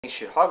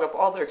should hog up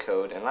all their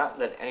code and not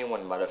let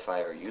anyone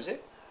modify or use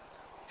it?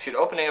 Should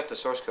opening up the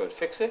source code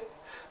fix it?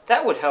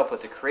 That would help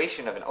with the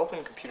creation of an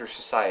open computer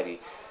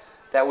society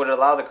that would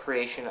allow the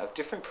creation of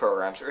different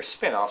programs or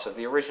spin-offs of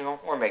the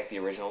original or make the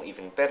original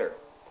even better.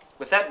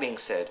 With that being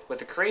said, with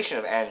the creation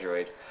of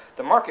Android,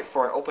 the market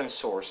for an open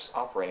source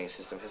operating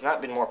system has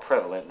not been more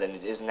prevalent than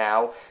it is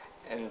now,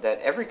 and that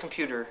every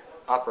computer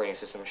operating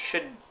system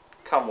should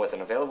come with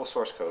an available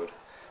source code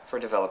for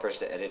developers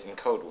to edit and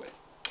code with.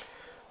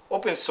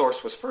 Open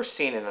source was first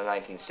seen in the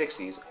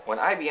 1960s when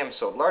IBM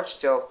sold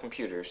large-scale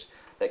computers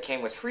that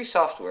came with free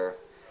software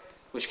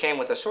which came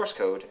with a source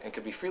code and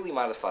could be freely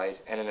modified,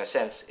 and in a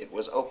sense it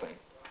was open.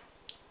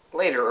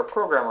 Later, a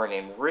programmer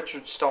named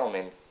Richard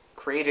Stallman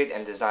created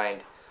and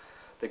designed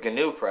the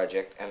GNU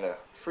project and the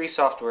Free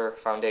Software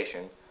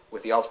Foundation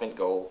with the ultimate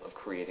goal of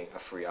creating a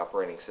free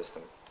operating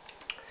system.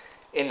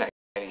 In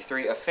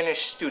 1993, a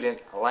Finnish student,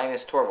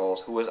 Linus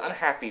Torvalds, who was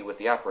unhappy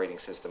with operating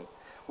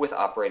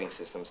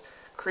systems,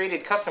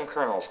 created custom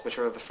kernels, which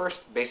were the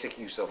first basic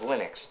use of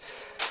Linux.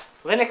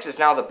 Linux is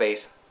now the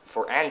base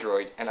for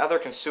Android and other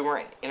consumer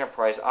and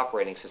enterprise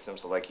operating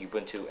systems like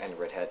Ubuntu and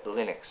Red Hat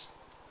Linux.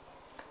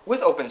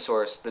 With open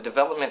source, the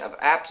development of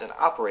apps and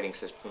operating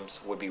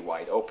systems would be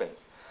wide open.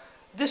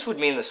 This would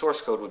mean the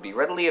source code would be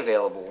readily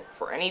available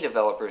for any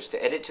developers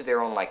to edit to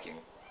their on liking.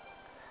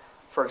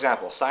 For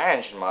example,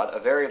 CyanogenMod, a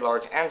very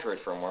large Android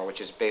firmware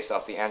which is based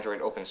off the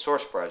Android open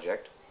source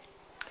project,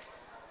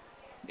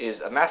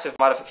 is a massive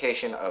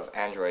modification of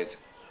Android's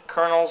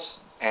kernels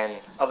and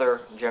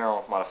other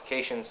general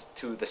modifications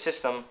to the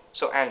system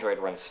so Android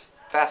runs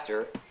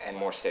faster and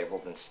more stable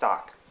than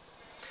stock.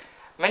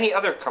 Many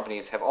other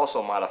companies have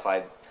also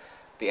modified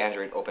the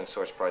Android open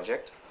source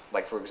project,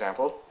 like for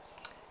example,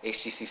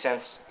 HTC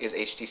Sense is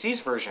HTC's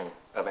version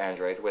of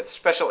Android with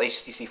special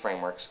HTC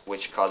frameworks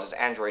which causes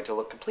Android to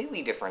look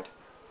completely different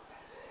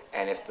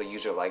and, if the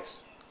user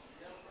likes,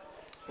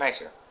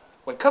 nicer.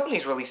 When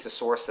companies release a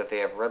source that they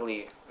have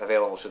readily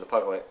available to the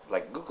public,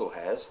 like Google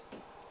has,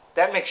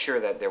 that makes sure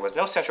that there was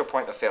no central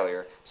point of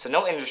failure, so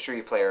no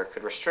industry player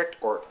could restrict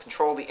or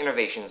control the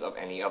innovations of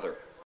any other.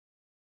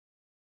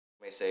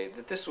 You may say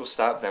that this will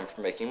stop them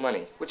from making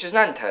money, which is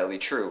not entirely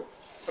true.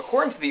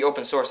 According to the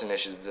Open Source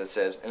Initiative, that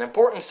says, an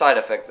important side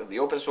effect of the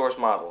open source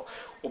model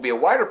will be a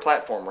wider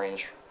platform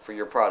range for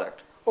your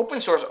product.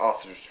 Open source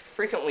authors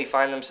frequently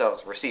find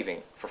themselves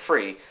receiving, for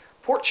free,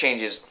 port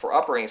changes for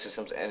operating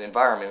systems and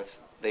environments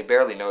they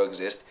barely know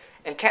exist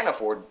and can't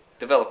afford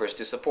developers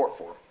to support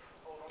for.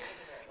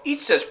 Each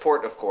such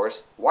port, of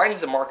course,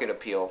 widens the market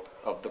appeal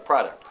of the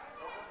product.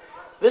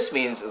 This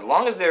means as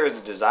long as there is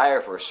a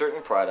desire for a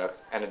certain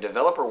product and a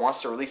developer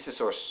wants to release the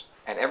source,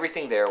 and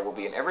everything there will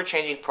be an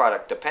ever-changing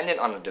product dependent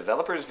on the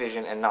developer's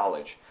vision and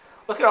knowledge.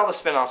 Look at all the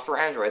spin-offs for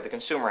Android the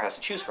consumer has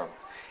to choose from.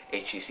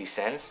 HTC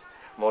Sense,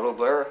 Moto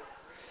Blur,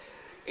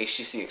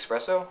 HTC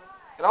Espresso,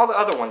 and all the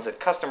other ones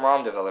that custom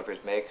ROM developers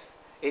make.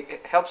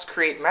 It helps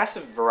create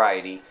massive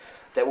variety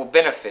that will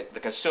benefit the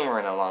consumer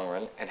in the long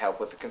run and help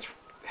with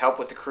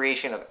the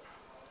creation of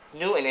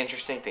new and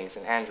interesting things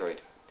in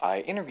Android. I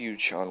interviewed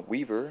Sean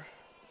Weaver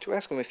to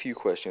ask him a few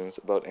questions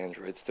about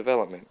Android's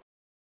development.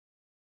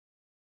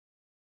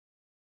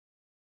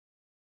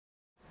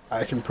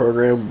 I can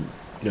program,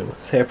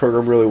 say I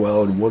program really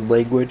well in one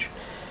language,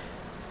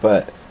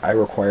 but I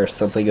require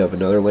something of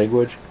another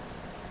language.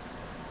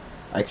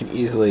 I can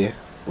easily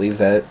leave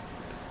that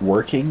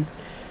working,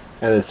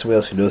 and then somebody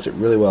else who knows it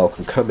really well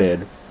can come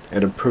in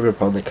and improve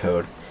upon the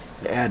code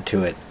and add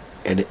to it,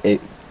 and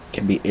it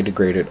can be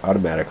integrated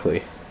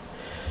automatically.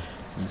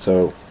 And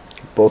so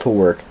both will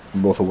work,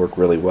 and both will work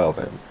really well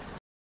then.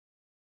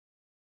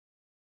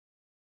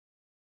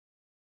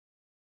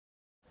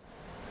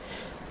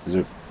 Is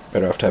it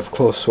better off to have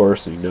closed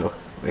source and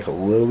make a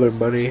little bit of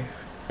money,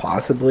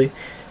 possibly,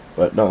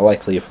 but not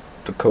likely if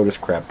the code is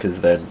crap, because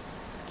then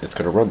it's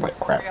going to run like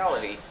crap. In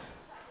reality,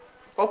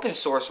 open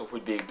source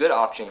would be a good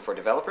option for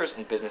developers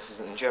and businesses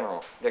in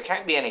general. There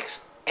can't be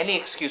any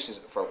excuses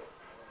for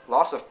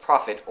loss of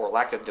profit or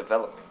lack of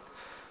development.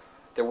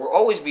 There will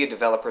always be a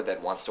developer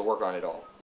that wants to work on it all.